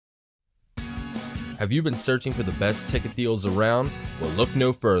Have you been searching for the best ticket deals around? Well, look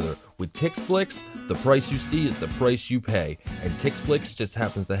no further. With TixFlix, the price you see is the price you pay. And TixFlix just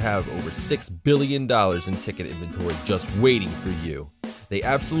happens to have over $6 billion in ticket inventory just waiting for you. They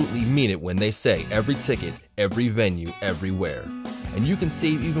absolutely mean it when they say every ticket, every venue, everywhere. And you can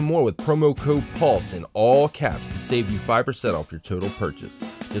save even more with promo code PULSE in all caps to save you 5% off your total purchase.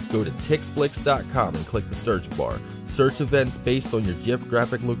 Just go to TixFlix.com and click the search bar. Search events based on your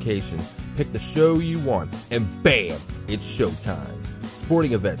geographic location. Pick the show you want, and bam, it's showtime.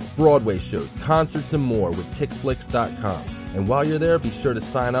 Sporting events, Broadway shows, concerts, and more with TixFlix.com. And while you're there, be sure to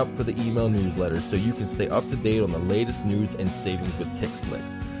sign up for the email newsletter so you can stay up to date on the latest news and savings with TixFlix.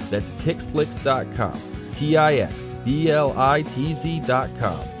 That's TixFlix.com,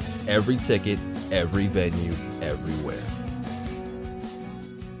 TixFlitz.com. Every ticket, every venue, everywhere.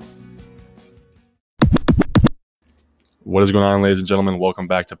 What is going on, ladies and gentlemen? Welcome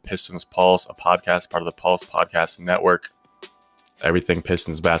back to Pistons Pulse, a podcast part of the Pulse Podcast Network. Everything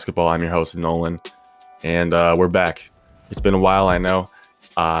Pistons basketball. I'm your host, Nolan, and we're back. It's been a while, I know.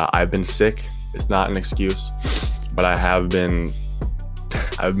 I've been sick. It's not an excuse, but I've been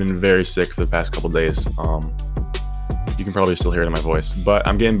very sick for the past couple days. You can probably still hear it in my voice, but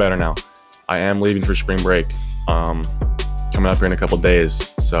I'm getting better now. I am leaving for spring break. Coming up here in a couple days,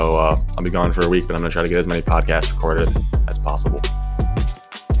 so I'll be gone for a week, but I'm gonna try to get as many podcasts recorded as possible.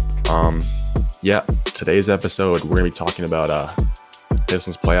 Today's episode we're gonna be talking about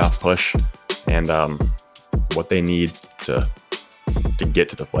Pistons playoff push and what they need to get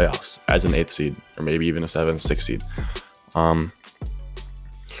to the playoffs as an 8th seed or maybe even a 7th, 6th seed.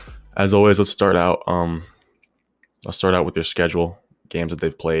 As always, let's start out with their schedule, games that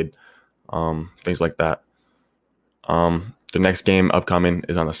they've played, things like that. The next game upcoming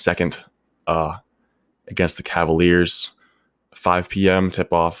is on the 2nd against the Cavaliers, 5 p.m.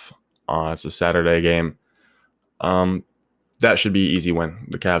 tip-off. It's a Saturday game. That should be an easy win.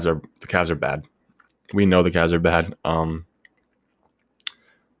 The Cavs are bad. We know the Cavs are bad.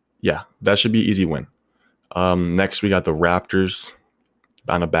 That should be an easy win. Next, we got the Raptors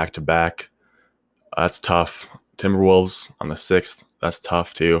on a back-to-back. That's tough. Timberwolves on the 6th. That's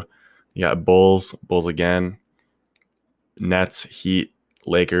tough, too. You got Bulls again. Nets, Heat,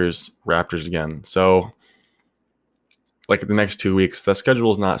 Lakers, Raptors again. So, like the next 2 weeks, that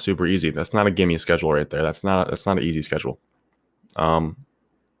schedule is not super easy. That's not a gimme schedule right there. That's not an easy schedule. Cavs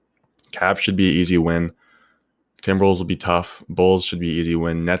should be an easy win. Timberwolves will be tough. Bulls should be an easy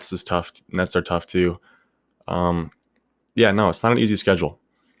win. Nets is tough. Nets are tough too. It's not an easy schedule.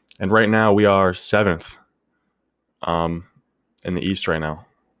 And right now we are 7th in the East right now.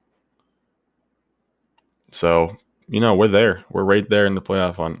 So, we're there. We're right there in the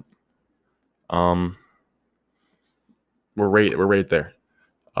playoff hunt. We're right there.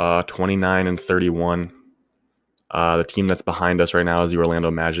 29-31. The team that's behind us right now is the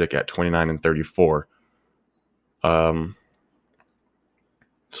Orlando Magic at 29-34. So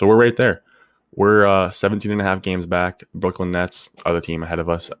we're right there. We're 17 and a half games back. Brooklyn Nets are the team ahead of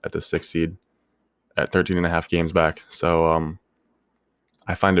us at the 6th seed at 13 and a half games back. So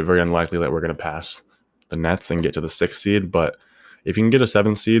I find it very unlikely that we're going to pass the Nets and get to the 6th seed, but if you can get a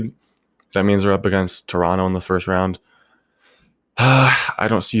 7th seed, that means we're up against Toronto in the first round. I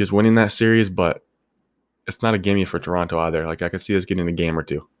don't see us winning that series, but it's not a gimme for Toronto either. Like, I could see us getting a game or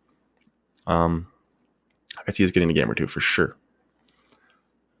two. I could see us getting a game or two for sure.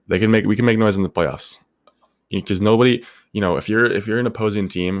 We can make noise in the playoffs, because nobody, if you're an opposing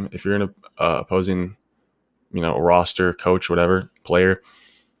team, if you're an opposing, roster, coach, whatever, player,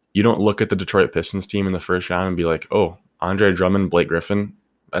 you don't look at the Detroit Pistons team in the first round and be like, oh, Andre Drummond, Blake Griffin,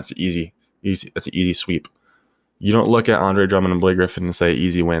 that's easy. That's an easy sweep. You don't look at Andre Drummond and Blake Griffin and say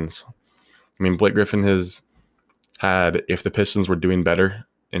easy wins. I mean, Blake Griffin has had, if the Pistons were doing better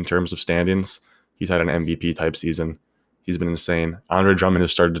in terms of standings, he's had an MVP type season. He's been insane. Andre Drummond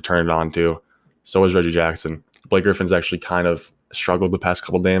has started to turn it on too. So has Reggie Jackson. Blake Griffin's actually kind of struggled the past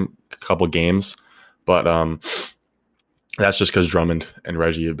couple games, but that's just because Drummond and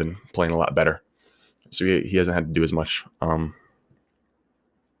Reggie have been playing a lot better. So he hasn't had to do as much.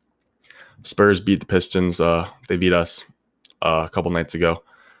 Spurs beat the Pistons. They beat us a couple nights ago.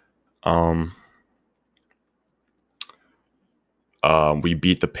 We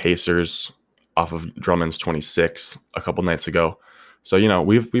beat the Pacers off of Drummond's 26 a couple nights ago. So,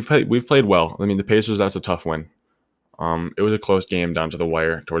 we've played well. I mean, the Pacers, that's a tough win. It was a close game down to the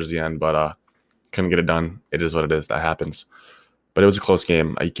wire towards the end, but couldn't get it done. It is what it is. That happens. But it was a close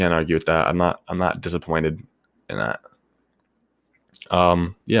game. You can't argue with that. I'm not disappointed in that.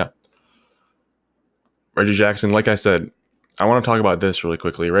 Reggie Jackson, like I said, I want to talk about this really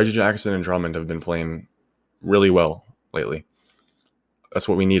quickly. Reggie Jackson and Drummond have been playing really well lately. That's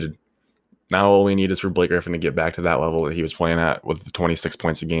what we needed. Now all we need is for Blake Griffin to get back to that level that he was playing at with the 26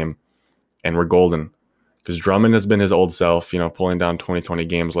 points a game, and we're golden. Because Drummond has been his old self, pulling down 20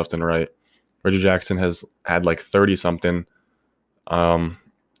 games left and right. Reggie Jackson has had like 30-something in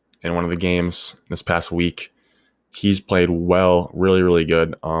one of the games this past week. He's played well, really, really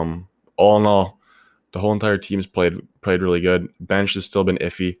good. All in all, the whole entire team's played really good. Bench has still been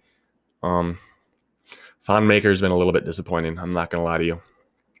iffy. Thon Maker's been a little bit disappointing. I'm not going to lie to you.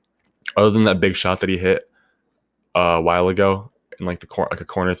 Other than that big shot that he hit a while ago in like a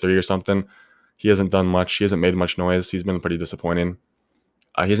corner three or something, he hasn't done much. He hasn't made much noise. He's been pretty disappointing.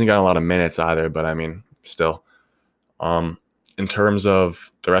 He hasn't gotten a lot of minutes either, but I mean, still. In terms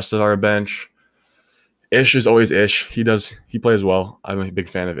of the rest of our bench, Ish is always Ish. He plays well. I'm a big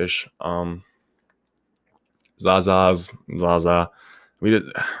fan of Ish. Zaza.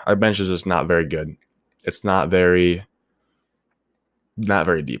 Our bench is just not very good. It's not very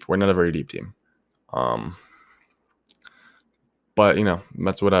deep. We're not a very deep team. But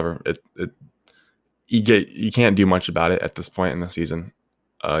that's whatever. You can't do much about it at this point in the season.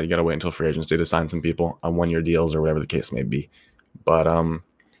 You got to wait until free agency to sign some people on 1-year deals or whatever the case may be. But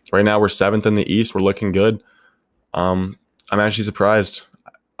right now we're 7th in the East. We're looking good. I'm actually surprised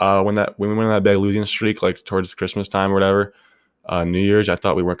when we went on that big losing streak, like towards Christmas time or whatever, New Year's. I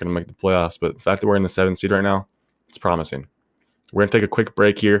thought we weren't going to make the playoffs, but the fact that we're in the 7th seed right now, it's promising. We're going to take a quick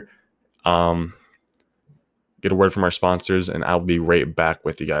break here. Get a word from our sponsors, and I'll be right back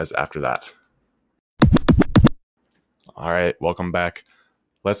with you guys after that. All right, welcome back.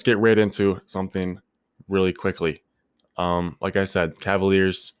 Let's get right into something really quickly. Like I said,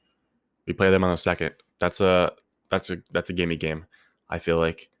 Cavaliers, we play them on the 2nd. That's a gimme game, I feel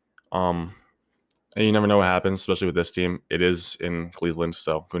like. And you never know what happens, especially with this team. It is in Cleveland,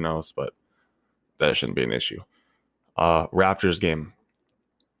 so who knows, but that shouldn't be an issue. Raptors game.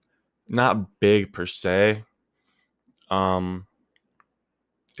 Not big per se.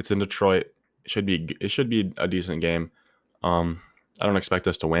 It's in Detroit. It should be a decent game. I don't expect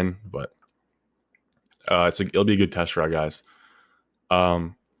us to win, but it'll be a good test for our guys.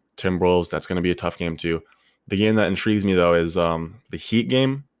 Timberwolves, that's going to be a tough game too. The game that intrigues me though is the Heat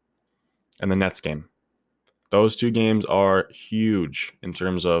game and the Nets game. Those two games are huge in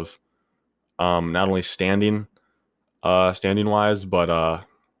terms of not only standing wise, but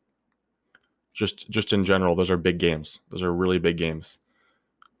just in general. Those are big games. Those are really big games.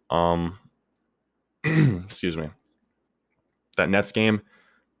 Excuse me. That Nets game,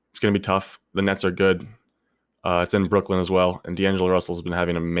 it's going to be tough. The Nets are good. It's in Brooklyn as well, and D'Angelo Russell's been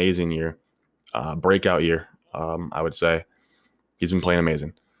having an amazing year, breakout year. I would say he's been playing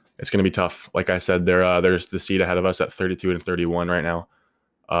amazing. It's going to be tough. Like I said, there's the seed ahead of us at 32 and 31 right now.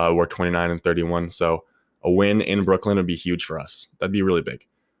 We're 29 and 31, so a win in Brooklyn would be huge for us. That'd be really big.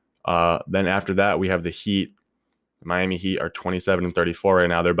 Then after that, we have the Heat. The Miami Heat are 27 and 34 right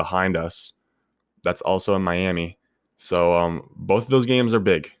now. They're behind us. That's also in Miami. So both of those games are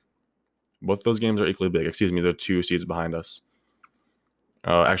big. Both of those games are equally big. Excuse me, they're 2 seeds behind us.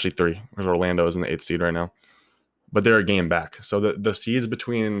 Actually 3, because Orlando is in the 8th seed right now. But they're a game back. So the seeds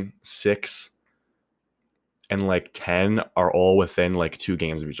between 6 and like 10 are all within like 2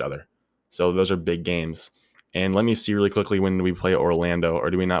 games of each other. So those are big games. And let me see really quickly, when do we play Orlando, or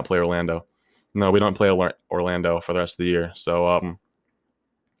do we not play Orlando? No, we don't play Orlando for the rest of the year. So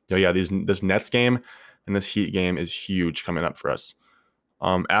this Nets game and this Heat game is huge coming up for us.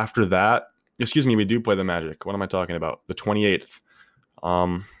 After that, we do play the Magic. What am I talking about? The 28th.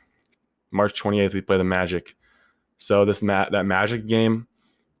 March 28th, we play the Magic. So that Magic game,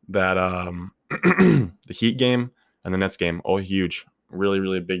 that the Heat game, and the Nets game, all huge. Really,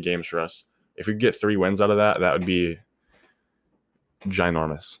 really big games for us. If we get 3 wins out of that, that would be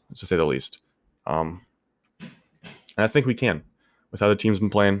ginormous, to say the least. And I think we can. With how the team's been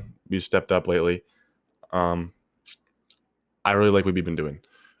playing, we've stepped up lately. I really like what we've been doing.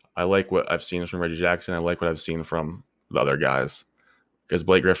 I like what I've seen from Reggie Jackson. I like what I've seen from the other guys. Because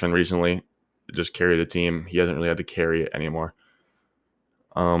Blake Griffin recently just carried the team. He hasn't really had to carry it anymore.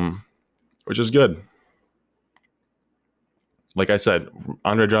 Which is good. Like I said,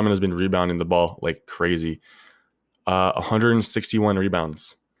 Andre Drummond has been rebounding the ball like crazy. 161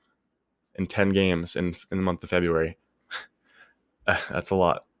 rebounds in 10 games in the month of February. That's a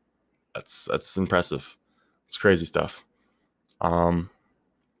lot. That's impressive. It's crazy stuff.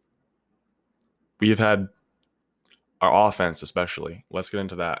 We've had our offense, especially. Let's get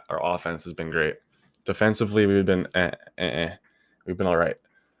into that. Our offense has been great. Defensively, we've been we've been all right.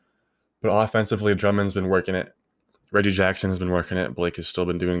 But offensively, Drummond's been working it. Reggie Jackson has been working it. Blake has still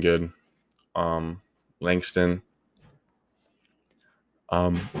been doing good. Langston.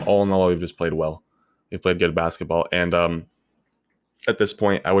 All in all, we've just played well. We've played good basketball. And at this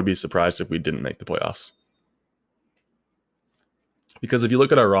point, I would be surprised if we didn't make the playoffs. Because if you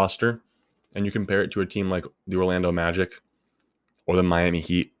look at our roster and you compare it to a team like the Orlando Magic or the Miami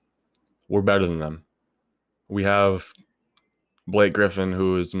Heat, we're better than them. We have Blake Griffin,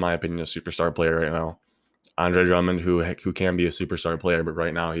 who is, in my opinion, a superstar player right now. Andre Drummond, who can be a superstar player, but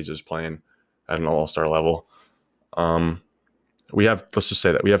right now he's just playing at an all-star level. Let's just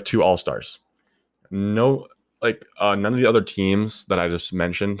say that we have 2 all-stars. None of the other teams that I just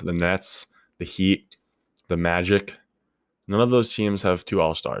mentioned, the Nets, the Heat, the Magic, none of those teams have 2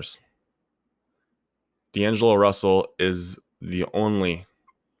 all-stars. D'Angelo Russell is the only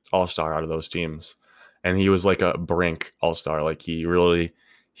all-star out of those teams. And he was like a brink all-star. Like he barely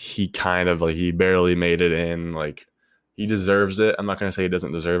made it in. Like he deserves it. I'm not going to say he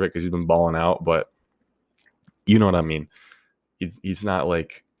doesn't deserve it because he's been balling out, but you know what I mean. He's not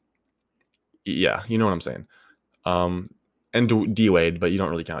like, yeah, you know what I'm saying. And D-Wade, but you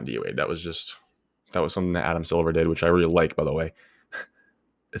don't really count D-Wade. That was something that Adam Silver did, which I really like, by the way.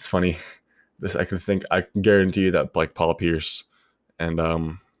 It's funny. I can guarantee you that like Paul Pierce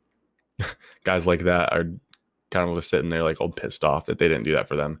and guys like that are kind of just sitting there like all pissed off that they didn't do that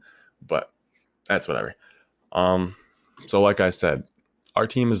for them, but that's whatever. So like I said, our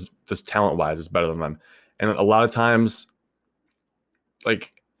team is just talent-wise is better than them, and a lot of times,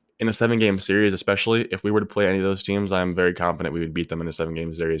 like in a 7-game series, especially if we were to play any of those teams, I'm very confident we would beat them in a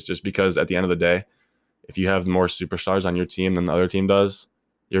 7-game series. Just because at the end of the day, if you have more superstars on your team than the other team does,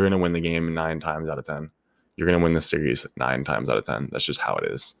 you're going to win the game 9 times out of 10. You're going to win the series 9 times out of 10. That's just how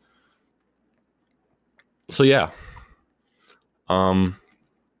it is. So yeah, I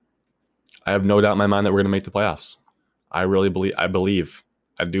have no doubt in my mind that we're going to make the playoffs. I do believe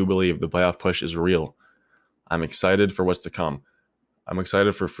the playoff push is real. I'm excited for what's to come. I'm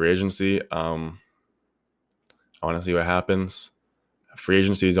excited for free agency. I want to see what happens. Free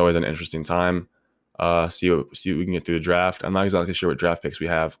agency is always an interesting time. See what we can get through the draft. I'm not exactly sure what draft picks we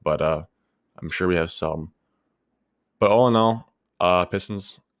have, but I'm sure we have some. But all in all,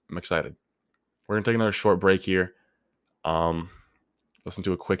 Pistons, I'm excited. We're going to take another short break here. Listen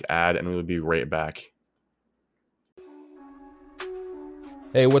to a quick ad, and we'll be right back.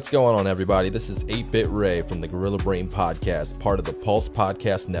 Hey, what's going on, everybody? This is 8-Bit Ray from the Gorilla Brain Podcast, part of the Pulse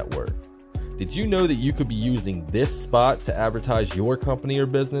Podcast Network. Did you know that you could be using this spot to advertise your company or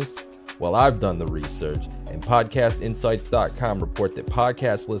business? Well, I've done the research, and PodcastInsights.com report that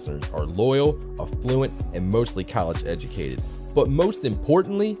podcast listeners are loyal, affluent, and mostly college educated. But most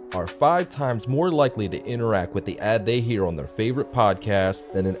importantly, are 5 times more likely to interact with the ad they hear on their favorite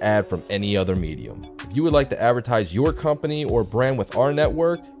podcast than an ad from any other medium. If you would like to advertise your company or brand with our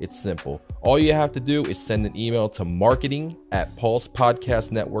network, it's simple. All you have to do is send an email to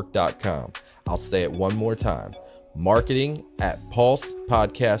marketing@pulsepodcastnetwork.com. I'll say it one more time.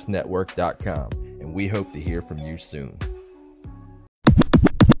 marketing@pulsepodcastnetwork.com. And we hope to hear from you soon.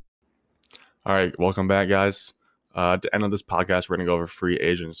 All right, welcome back, guys. At the end of this podcast, we're going to go over free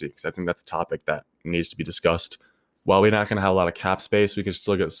agency because I think that's a topic that needs to be discussed. While we're not going to have a lot of cap space, we can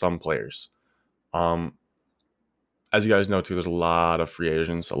still get some players. As you guys know, too, there's a lot of free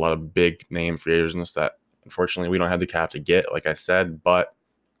agents, a lot of big name free agents that unfortunately we don't have the cap to get, like I said, but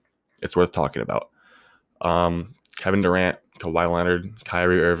it's worth talking about. Kevin Durant, Kawhi Leonard,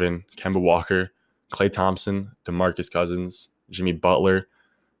 Kyrie Irving, Kemba Walker, Klay Thompson, DeMarcus Cousins, Jimmy Butler,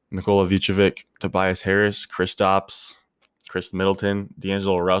 Nikola Vucevic, Tobias Harris, Kristaps, Chris Middleton,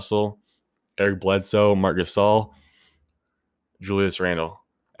 D'Angelo Russell, Eric Bledsoe, Marc Gasol, Julius Randle,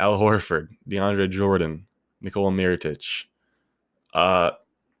 Al Horford, DeAndre Jordan, Nikola Mirotic. I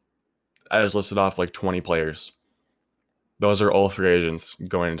just listed off like 20 players. Those are all free agents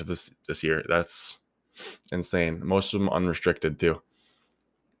going into this year. That's insane. Most of them unrestricted too.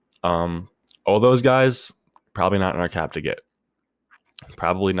 All those guys, probably not in our cap to get.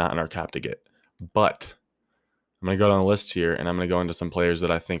 But I'm going to go down the list here, and I'm going to go into some players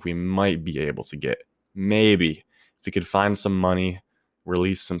that I think we might be able to get. Maybe. If we could find some money,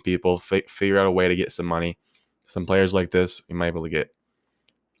 release some people, figure out a way to get some money. Some players like this, we might be able to get.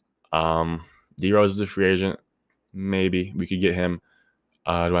 D-Rose is a free agent. Maybe we could get him.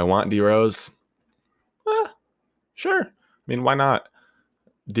 Do I want D-Rose? Sure. I mean, why not?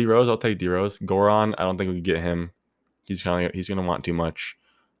 D-Rose, I'll take D-Rose. Goran, I don't think we could get him. He's going to want too much.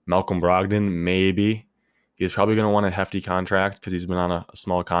 Malcolm Brogdon, maybe. He's probably going to want a hefty contract because he's been on a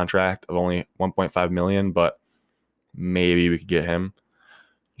small contract of only $1.5 million, but maybe we could get him.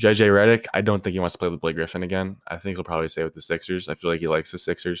 JJ Redick, I don't think he wants to play with Blake Griffin again. I think he'll probably stay with the Sixers. I feel like he likes the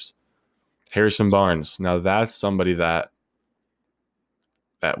Sixers. Harrison Barnes. Now that's somebody that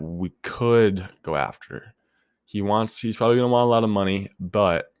we could go after. He's probably going to want a lot of money,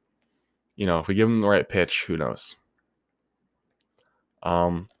 but if we give him the right pitch, who knows?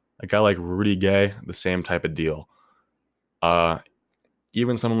 A guy like Rudy Gay, the same type of deal.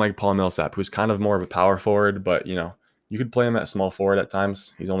 Even someone like Paul Millsap, who's kind of more of a power forward, but you could play him at small forward at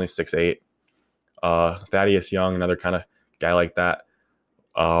times. He's only 6'8". Thaddeus Young, another kind of guy like that,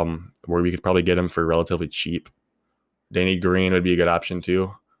 where we could probably get him for relatively cheap. Danny Green would be a good option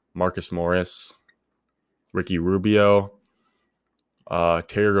too. Marcus Morris, Ricky Rubio,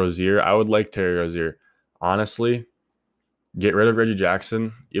 Terry Rozier. I would like Terry Rozier. Honestly, get rid of Reggie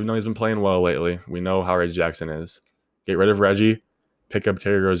Jackson, even though he's been playing well lately. We know how Reggie Jackson is. Get rid of Reggie, pick up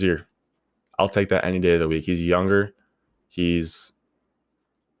Terry Rozier. I'll take that any day of the week. He's younger. He's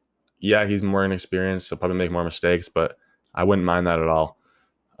more inexperienced. He'll probably make more mistakes, but I wouldn't mind that at all.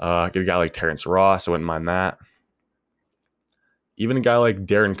 Get a guy like Terrence Ross. I wouldn't mind that. Even a guy like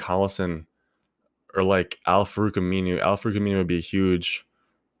Darren Collison or like Al-Farouq Aminu. Al-Farouq Aminu would be huge.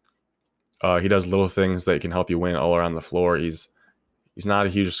 He does little things that can help you win all around the floor. He's not a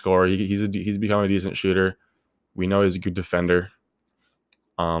huge scorer. He's become a decent shooter. We know he's a good defender.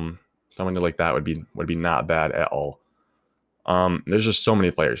 Someone like that would be not bad at all. There's just so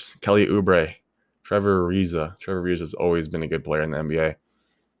many players. Kelly Oubre, Trevor Ariza. Trevor Ariza has always been a good player in the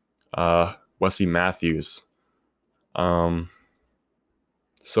NBA. Wesley Matthews.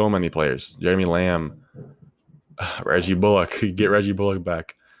 So many players. Jeremy Lamb. Reggie Bullock. Get Reggie Bullock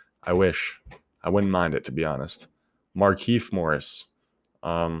back. I wish. I wouldn't mind it, to be honest. Markieff Morris.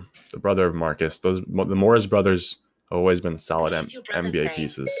 The brother of Marcus. The Morris brothers have always been solid NBA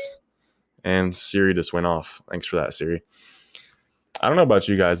pieces. And Siri just went off. Thanks for that, Siri. I don't know about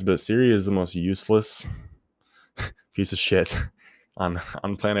you guys, but Siri is the most useless piece of shit on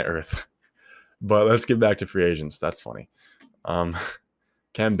planet Earth. But let's get back to free agents. That's funny.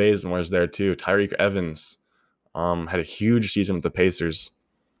 Cam Bazemore's there too. Tyreek Evans had a huge season with the Pacers.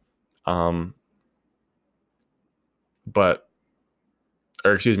 He didn't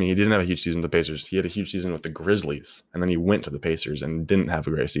have a huge season with the Pacers. He had a huge season with the Grizzlies, and then he went to the Pacers and didn't have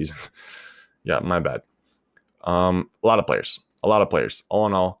a great season. Yeah, my bad. A lot of players. All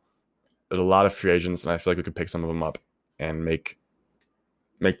in all, there's a lot of free agents, and I feel like we could pick some of them up and make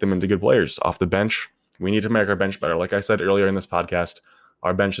them into good players off the bench. We need to make our bench better. Like I said earlier in this podcast,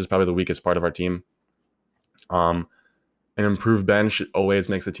 our bench is probably the weakest part of our team. An improved bench always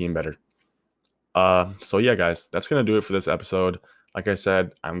makes the team better. So yeah, guys, that's going to do it for this episode. Like I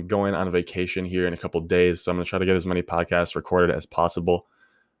said, I'm going on vacation here in a couple days, so I'm going to try to get as many podcasts recorded as possible.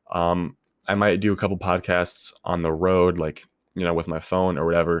 I might do a couple podcasts on the road, like, with my phone or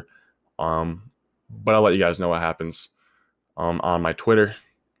whatever. But I'll let you guys know what happens on my Twitter,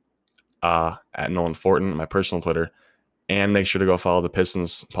 at Nolan Fortin, my personal Twitter. And make sure to go follow the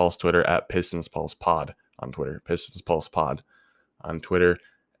Pistons Pulse Twitter at Pistons Pulse Pod on Twitter. Pistons Pulse Pod on Twitter.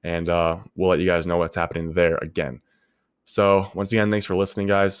 And we'll let you guys know what's happening there again. So once again, thanks for listening,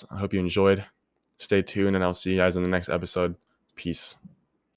 guys. I hope you enjoyed. Stay tuned, and I'll see you guys in the next episode. Peace.